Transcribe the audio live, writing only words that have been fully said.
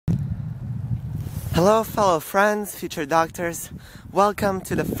Hello fellow friends, future doctors. Welcome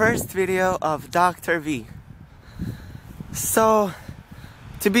to the first video of DoctorV. So,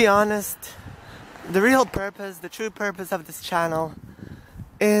 to be honest, the real purpose, the true purpose of this channel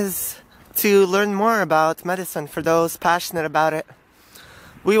is to learn more about medicine for those passionate about it.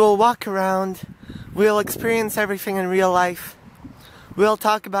 We will walk around, we'll experience everything in real life. We'll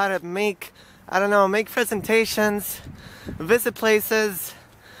talk about it, make presentations, visit places,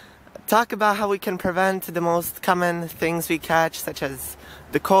 talk about how we can prevent the most common things we catch, such as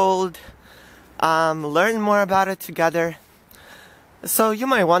the cold, learn more about it together. So you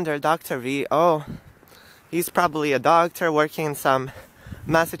might wonder, Dr. V, oh, he's probably a doctor working in some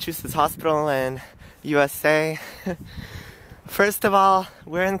Massachusetts hospital in USA. First of all,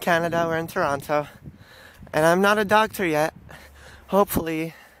 we're in Canada, we're in Toronto, and I'm not a doctor yet,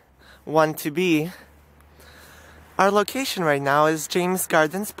 hopefully one to be. Our location right now is James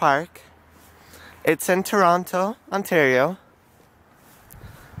Gardens Park. It's in Toronto, Ontario.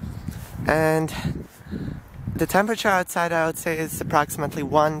 And the temperature outside, I would say, is approximately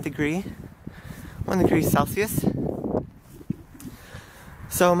 1 degree Celsius.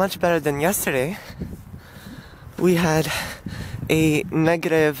 So much better than yesterday. We had a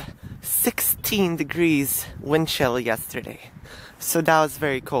negative 16 degrees wind chill yesterday. So that was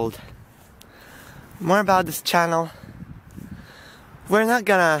very cold. More about this channel. We're not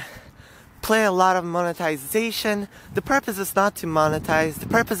gonna play a lot of monetization. The purpose is not to monetize. The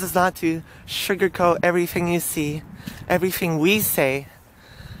purpose is not to sugarcoat everything you see, everything we say.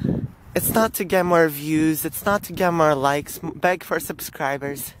 It's not to get more views. It's not to get more likes, beg for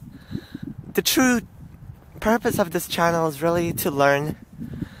subscribers. The true purpose of this channel is really to learn,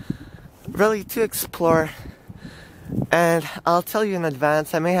 really to explore. And I'll tell you in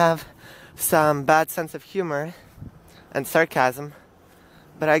advance, I may have some bad sense of humor and sarcasm,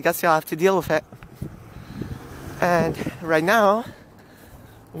 but I guess you'll have to deal with it. And right now,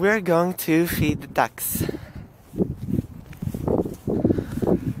 we're going to feed the ducks.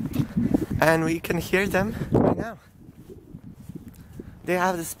 And we can hear them right now. They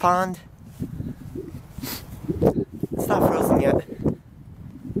have this pond. It's not frozen yet.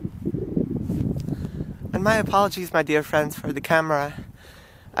 And my apologies, my dear friends, for the camera.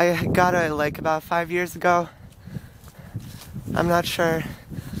 I got it like about 5 years ago. I'm not sure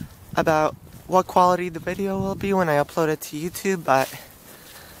about what quality the video will be when I upload it to YouTube, but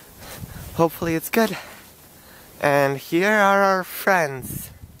hopefully it's good. And here are our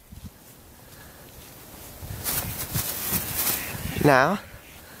friends. Now,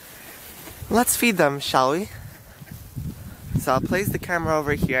 let's feed them, shall we? So I'll place the camera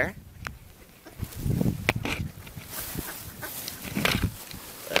over here.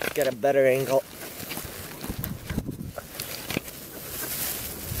 Get a better angle.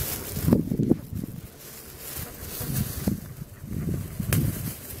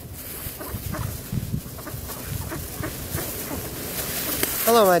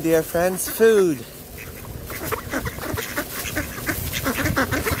 Hello, my dear friends. Food.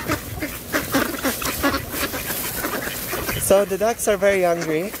 So the ducks are very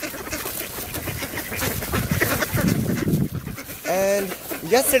hungry. And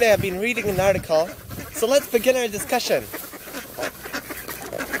yesterday I've been reading an article, so let's begin our discussion.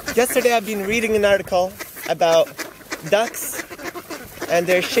 Yesterday I've been reading an article about ducks and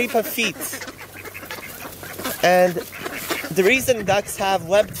their shape of feet. And the reason ducks have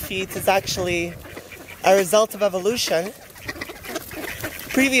webbed feet is actually a result of evolution.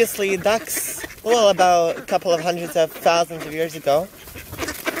 Previously, ducks, well, about a couple of hundreds of thousands of years ago,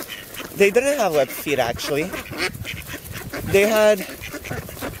 they didn't have webbed feet actually. They had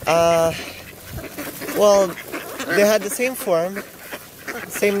they had the same form,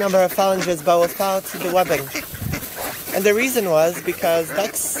 same number of phalanges, but without the webbing. And the reason was because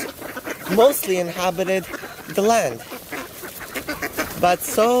ducks mostly inhabited the land. But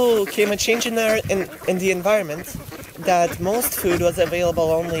so came a change in the environment that most food was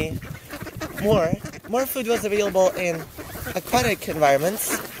available more food was available in aquatic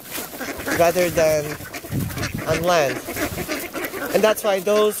environments rather than on land. And that's why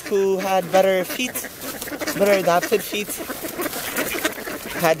those who had better adapted feet,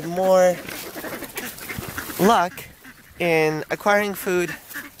 had more luck in acquiring food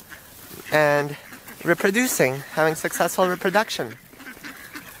and reproducing, having successful reproduction.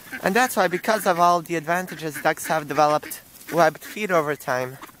 And that's why, because of all the advantages, ducks have developed webbed feet over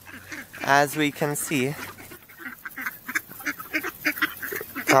time, as we can see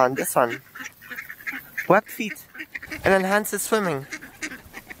on this one. Webbed feet. It enhances swimming,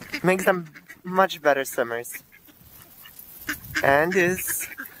 makes them much better swimmers, and is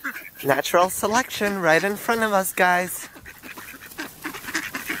Natural selection right in front of us, guys.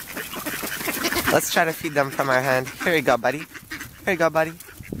 Let's try to feed them from our hand. Here you go, buddy. Here you go, buddy.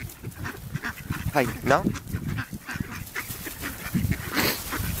 Hi, no?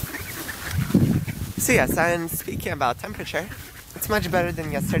 So yes, and speaking about temperature, it's much better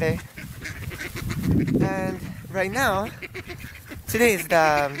than yesterday. And right now, today is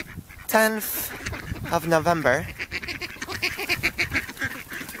the 10th of November.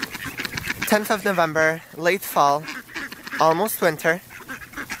 10th of November, late fall, almost winter.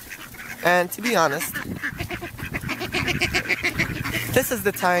 And to be honest, this is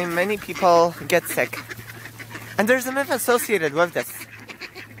the time many people get sick. And there's a myth associated with this.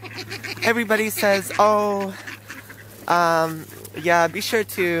 Everybody says, oh, yeah, be sure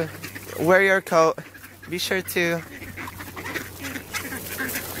to wear your coat. Be sure to,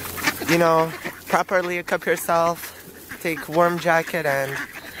 you know, properly equip yourself. Take warm jacket and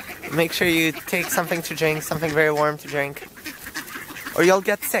make sure you take something to drink, something very warm to drink. Or you'll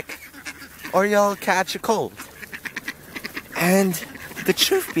get sick. Or you'll catch a cold. And the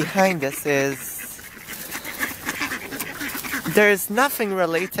truth behind this is there's nothing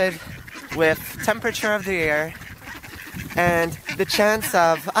related with temperature of the air and the chance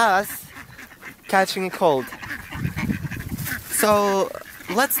of us catching a cold. So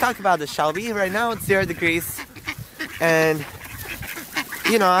let's talk about this, shall we? Right now it's 0 degrees and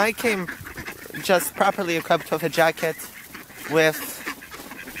you know, I came just properly equipped with a jacket, with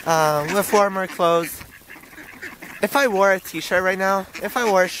warmer clothes. If I wore a t-shirt right now, if I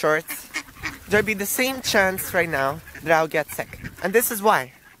wore shorts, there'd be the same chance right now that I'll get sick. And this is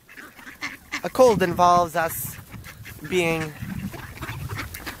why. A cold involves us being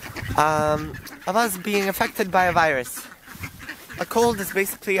affected by a virus. A cold is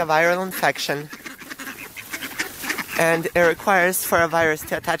basically a viral infection, and it requires for a virus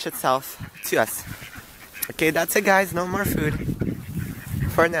to attach itself to us. Okay, that's it, guys. No more food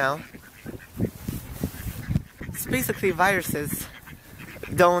for now. So basically, viruses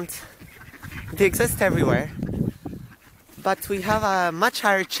they exist everywhere, but we have a much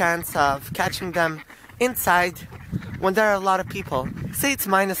higher chance of catching them inside when there are a lot of people. Say it's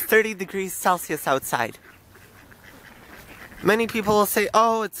minus 30 degrees Celsius outside. Many people will say,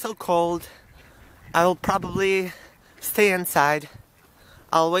 oh, it's so cold, I will probably stay inside.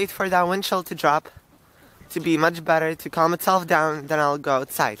 I'll wait for that wind chill to drop, to be much better, to calm itself down, then I'll go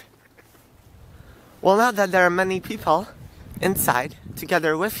outside. Well, now that there are many people inside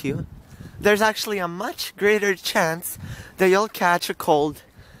together with you, there's actually a much greater chance that you'll catch a cold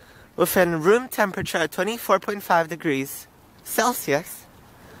within room temperature at 24.5 degrees Celsius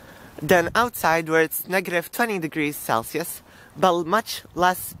than outside where it's negative 20 degrees Celsius, but much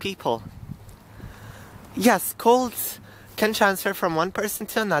less people. Yes, colds can transfer from one person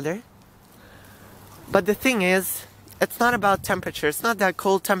to another, but the thing is, it's not about temperature. It's not that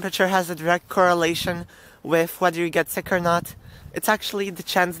cold temperature has a direct correlation with whether you get sick or not. It's actually the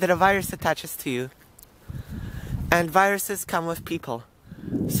chance that a virus attaches to you. And viruses come with people.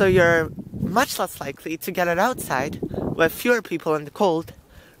 So you're much less likely to get it outside with fewer people in the cold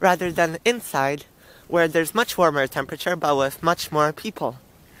rather than inside where there's much warmer temperature but with much more people.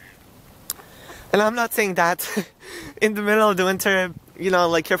 And I'm not saying that in the middle of the winter, you know,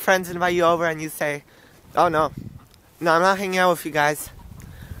 like your friends invite you over and you say, oh no, I'm not hanging out with you guys.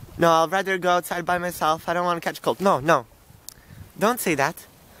 No, I'll rather go outside by myself. I don't want to catch a cold. No. Don't say that.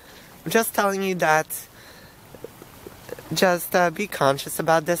 I'm just telling you that just be conscious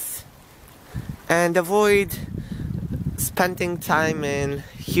about this and avoid spending time in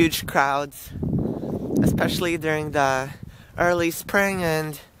huge crowds, especially during the early spring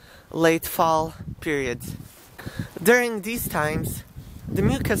and late fall periods. During these times, the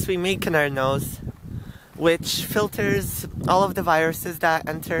mucus we make in our nose, which filters all of the viruses that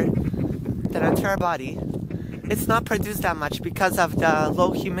enter our body, it's not produced that much because of the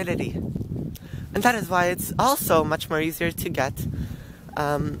low humidity. And that is why it's also much more easier to get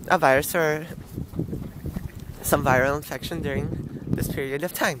a virus or some viral infection during this period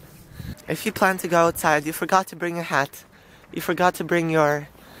of time. If you plan to go outside, you forgot to bring a hat, you forgot to bring your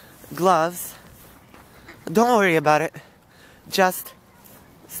gloves, don't worry about it. Just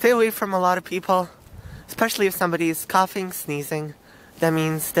stay away from a lot of people, especially if somebody is coughing, sneezing. That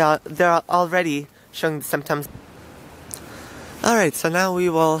means they're already showing the symptoms. Alright, so now we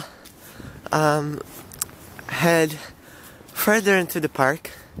will head further into the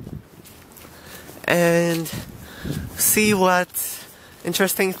park and see what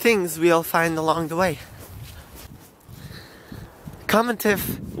interesting things we'll find along the way. Comment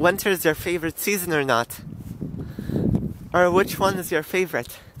if winter is your favorite season or not, or which one is your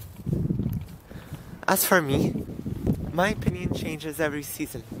favorite. As for me, my opinion changes every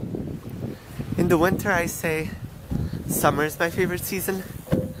season. In the winter I say summer is my favorite season,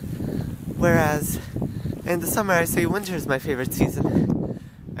 whereas in the summer I say winter is my favorite season,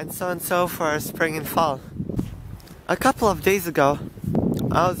 and so for spring and fall. A couple of days ago,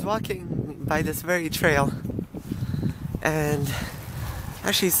 I was walking by this very trail and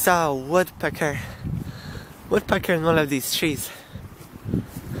actually saw a woodpecker in one of these trees.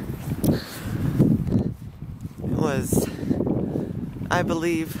 It was, I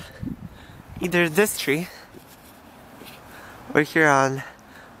believe, either this tree or here on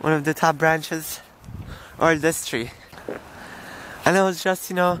one of the top branches, or this tree. And I was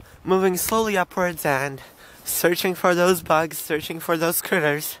just, moving slowly upwards and searching for those bugs, searching for those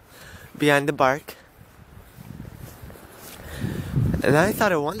critters behind the bark. And I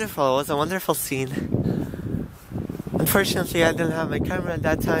thought it was a wonderful scene. Unfortunately, I didn't have my camera at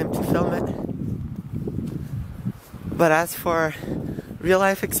that time to film it. But as for real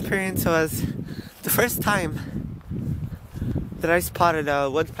life experience, it was the first time that I spotted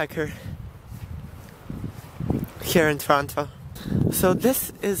a woodpecker here in Toronto. So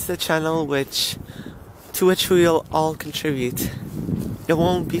this is the channel to which we will all contribute. It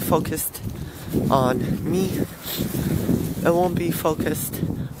won't be focused on me. It won't be focused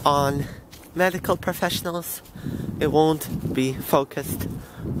on medical professionals. It won't be focused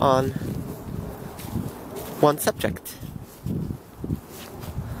on one subject.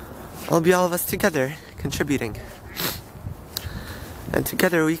 It'll be all of us together contributing. And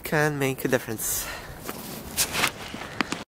together we can make a difference.